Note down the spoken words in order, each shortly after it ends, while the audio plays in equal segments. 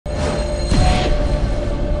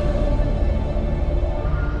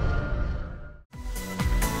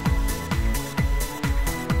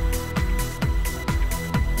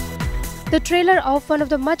The trailer of one of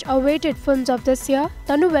the much-awaited films of this year,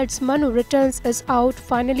 Tanu Weds Manu Returns, is out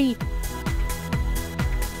finally.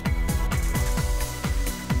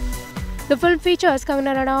 The film features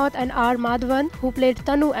Kangana Ranaut and Madhavan, who played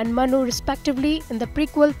Tanu and Manu respectively in the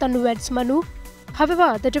prequel Tanu Weds Manu.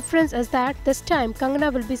 However, the difference is that this time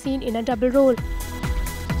Kangana will be seen in a double role.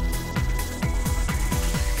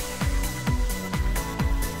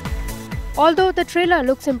 Although the trailer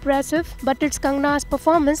looks impressive, but it's Kangana's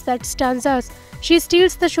performance that stands out. She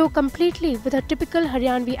steals the show completely with her typical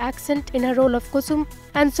Haryanvi accent in her role of Kusum,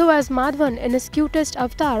 and so has Madhavan in his cutest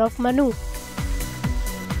avatar of Manu.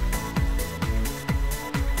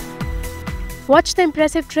 Watch the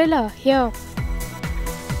impressive trailer here.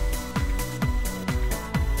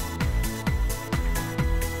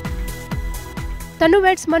 Tanu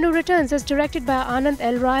Weds Manu Returns is directed by Anand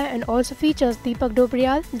L. Rai and also features Deepak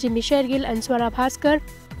Dobriyal, Jimmy Shergill and Swara Bhaskar,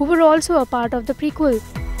 who were also a part of the prequel.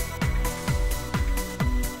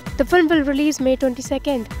 The film will release May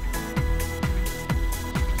 22nd.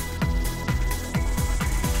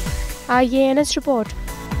 IANS report.